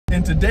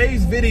In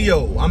today's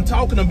video, I'm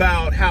talking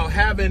about how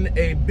having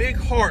a big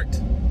heart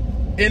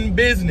in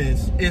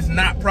business is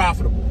not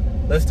profitable.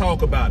 Let's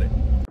talk about it.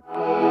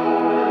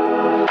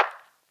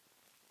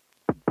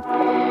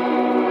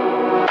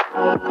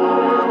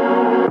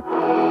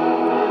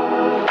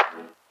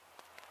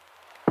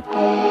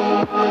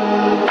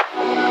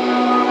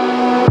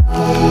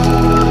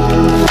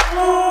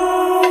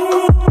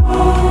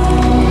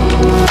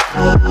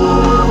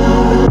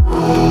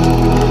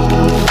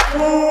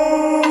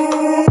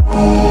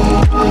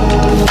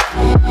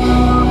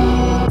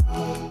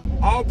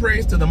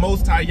 To the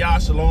Most High, Yah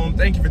Shalom.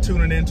 Thank you for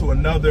tuning in to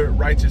another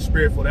Righteous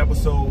Spirit-filled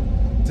episode.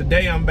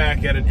 Today I'm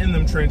back at it in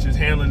them trenches,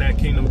 handling that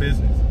kingdom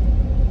business.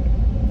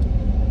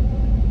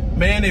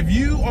 Man, if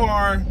you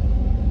are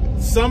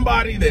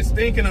somebody that's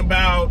thinking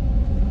about,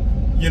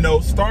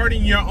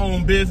 starting your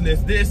own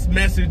business, this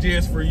message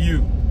is for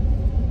you.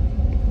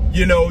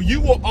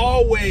 You will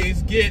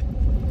always get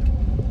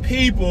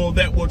people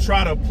that will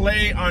try to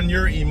play on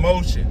your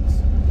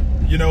emotions.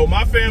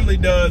 My family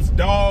does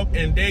dog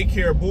and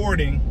daycare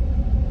boarding,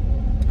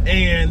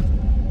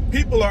 and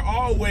people are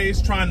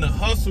always trying to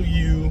hustle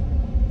you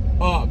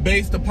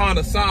based upon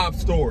a sob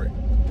story.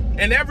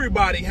 And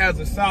everybody has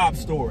a sob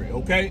story,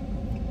 okay?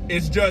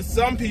 It's just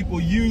some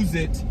people use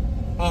it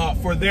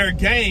for their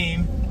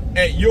gain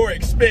at your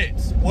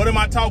expense. What am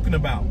I talking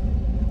about?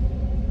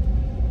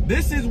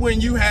 This is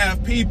when you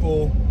have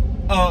people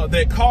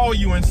that call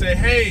you and say,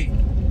 hey,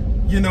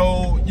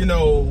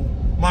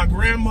 my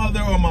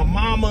grandmother or my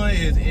mama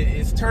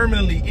is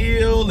terminally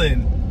ill,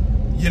 and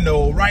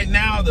right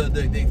now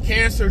the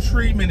cancer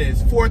treatment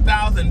is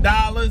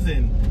 $4,000,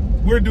 and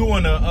we're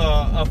doing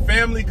a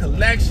family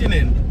collection,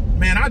 and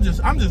man, I'm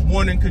just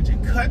wondering, could you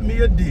cut me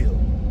a deal?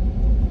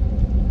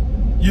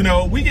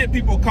 We get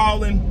people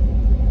calling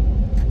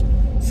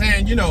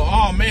saying,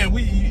 oh man,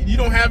 you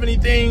don't have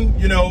anything,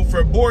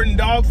 for boarding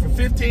dogs for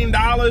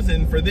 $15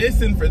 and for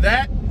this and for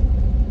that.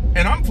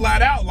 And I'm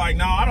flat out like,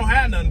 no, I don't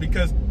have nothing,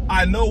 because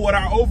I know what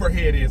our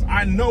overhead is.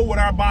 I know what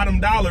our bottom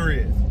dollar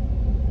is.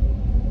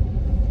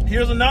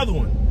 Here's another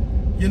one.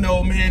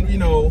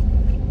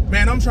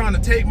 Man, I'm trying to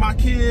take my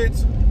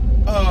kids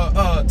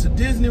to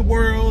Disney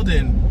World,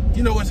 and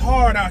it's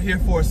hard out here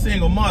for a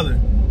single mother.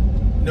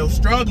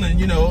 Struggling,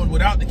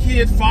 without the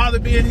kid's father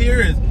being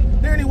here. Is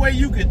there any way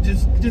you could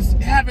just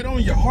have it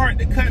on your heart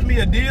to cut me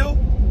a deal?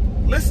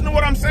 Listen to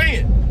what I'm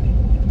saying.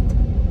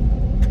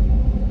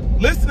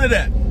 Listen to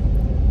that.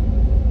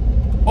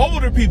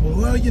 Older people,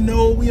 well,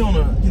 we on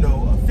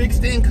a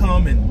fixed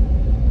income and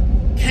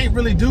can't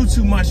really do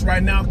too much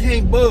right now,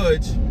 can't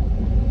budge.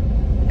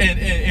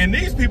 And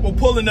these people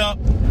pulling up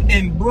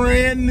in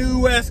brand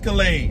new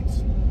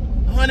Escalades,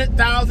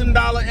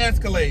 $100,000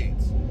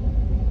 Escalades,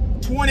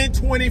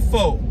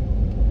 2024.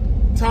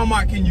 Talking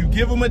about, can you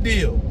give them a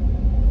deal?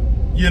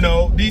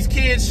 These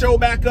kids show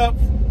back up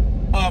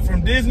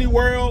from Disney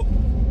World.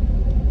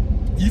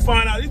 You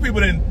find out these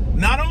people then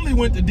not only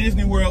went to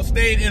Disney World,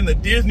 stayed in the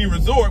Disney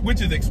Resort,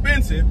 which is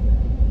expensive,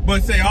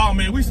 but say, oh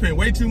man, we spent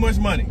way too much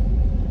money.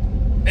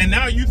 And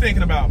now you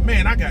thinking about,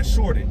 man, I got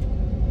shorted.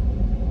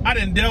 I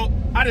done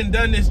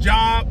done this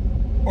job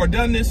or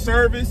done this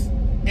service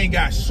and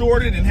got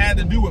shorted and had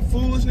to do with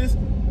foolishness.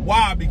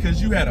 Why?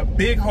 Because you had a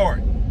big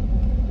heart.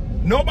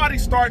 Nobody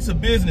starts a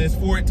business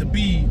for it to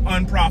be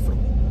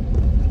unprofitable.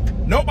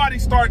 Nobody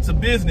starts a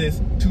business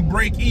to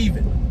break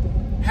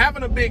even.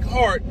 Having a big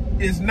heart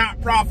is not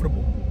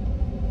profitable.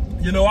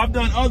 I've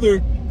done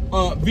other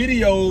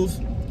videos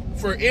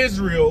for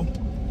Israel,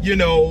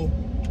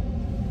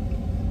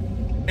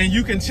 and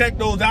you can check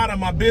those out on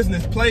my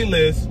business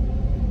playlist.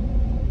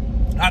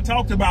 I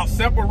talked about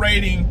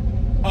separating,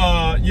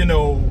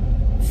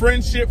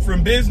 friendship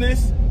from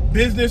business,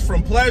 business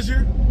from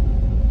pleasure,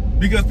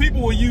 because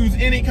people will use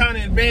any kind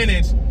of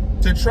advantage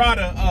to try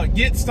to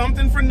get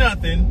something for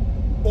nothing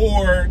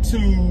or to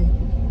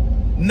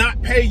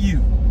not pay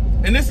you.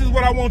 And this is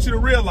what I want you to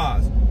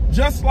realize.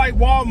 Just like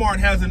Walmart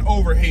has an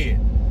overhead,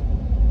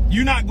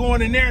 you're not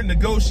going in there and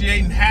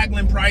negotiating,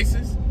 haggling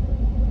prices.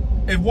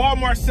 If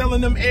Walmart's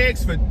selling them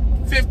eggs for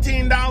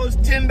 $15,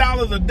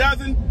 $10 a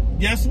dozen,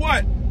 guess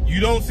what? You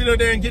don't sit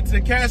there and get to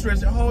the cash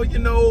register. Oh,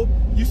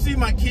 you see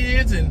my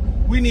kids and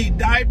we need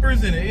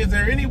diapers, and is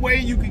there any way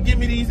you could give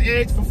me these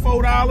eggs for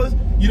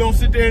 $4? You don't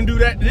sit there and do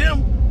that to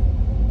them.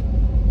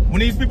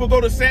 When these people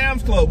go to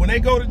Sam's Club, when they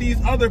go to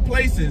these other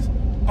places,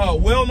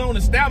 well-known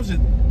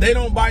establishments, they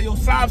don't buy your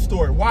sob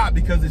story. Why?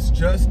 Because it's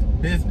just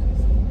business.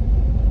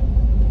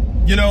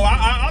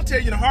 I'll tell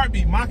you in a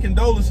heartbeat, my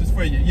condolences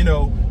for you.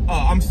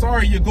 I'm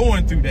sorry you're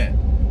going through that.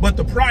 But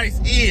the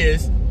price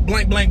is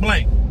blank, blank,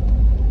 blank.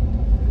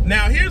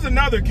 Now, here's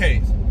another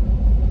case.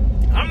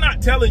 I'm not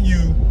telling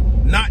you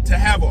not to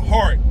have a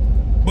heart,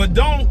 but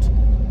don't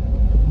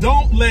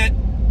let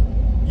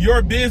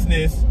your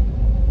business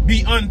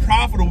be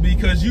unprofitable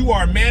because you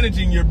are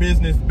managing your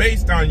business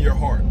based on your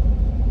heart.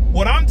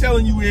 What I'm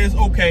telling you is,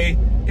 okay,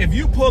 if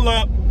you pull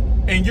up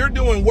and you're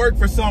doing work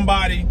for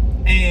somebody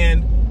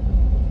and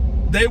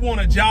they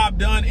want a job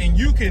done and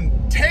you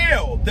can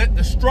tell that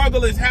the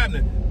struggle is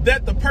happening,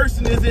 that the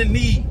person is in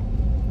need,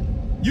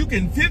 you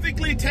can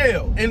physically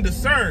tell and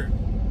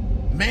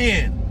discern,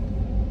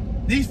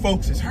 man, these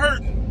folks is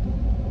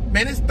hurting.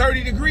 Man, it's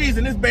 30 degrees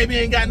and this baby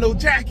ain't got no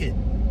jacket.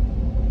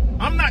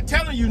 I'm not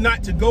telling you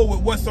not to go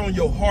with what's on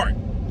your heart.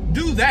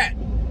 Do that.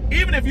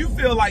 Even if you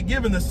feel like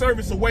giving the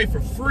service away for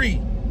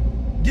free,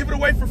 give it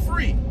away for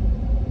free.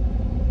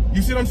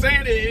 You see what I'm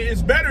saying?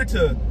 It's better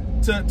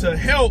to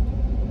help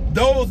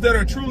those that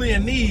are truly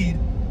in need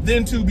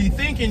than to be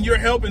thinking you're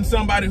helping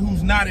somebody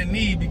who's not in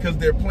need because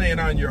they're playing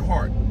on your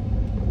heart.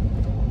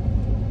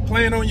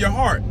 Playing on your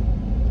heart.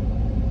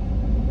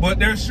 But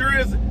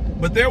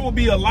there will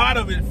be a lot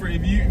of it for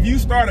if you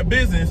start a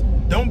business.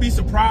 Don't be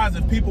surprised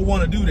if people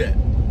want to do that.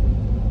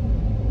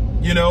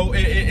 You know,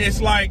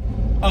 it's like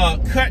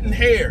cutting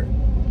hair.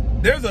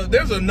 There's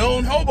a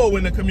known hobo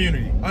in the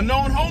community, a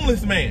known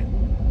homeless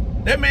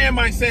man. That man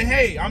might say,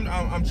 hey,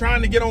 I'm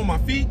trying to get on my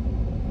feet.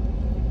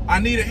 I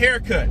need a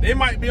haircut. It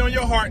might be on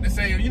your heart to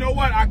say, you know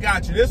what, I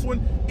got you. This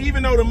one,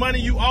 even though the money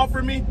you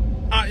offer me,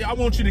 I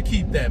want you to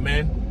keep that,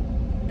 man.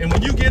 And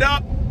when you get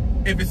up,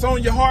 if it's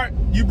on your heart,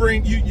 you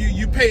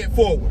pay it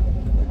forward.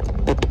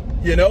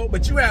 You know,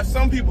 but you have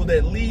some people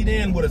that lead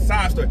in with a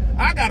sob story.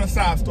 I got a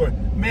sob story.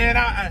 Man,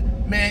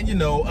 man,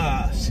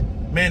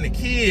 the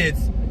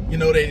kids, you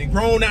know, they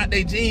grown out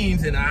their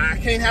jeans and I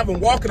can't have them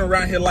walking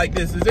around here like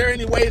this. Is there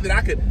any way that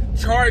I could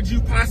charge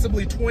you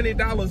possibly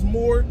 $20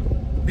 more?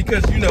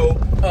 Because, you know,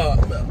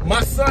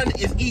 my son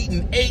is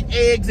eating 8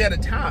 eggs at a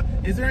time.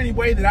 Is there any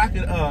way that I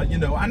could, you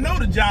know, I know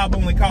the job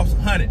only costs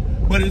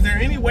 $100, but is there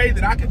any way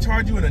that I could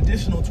charge you an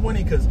additional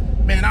 $20? Because,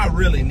 man, I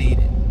really need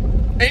it.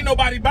 Ain't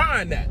nobody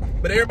buying that,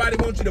 but everybody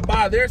wants you to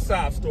buy their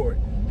sob story.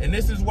 And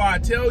this is why I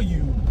tell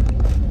you,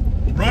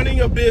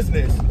 running a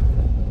business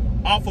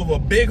off of a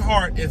big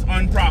heart is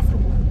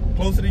unprofitable.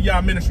 Closer to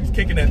y'all ministries,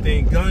 kicking that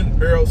thing gun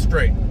barrel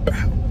straight.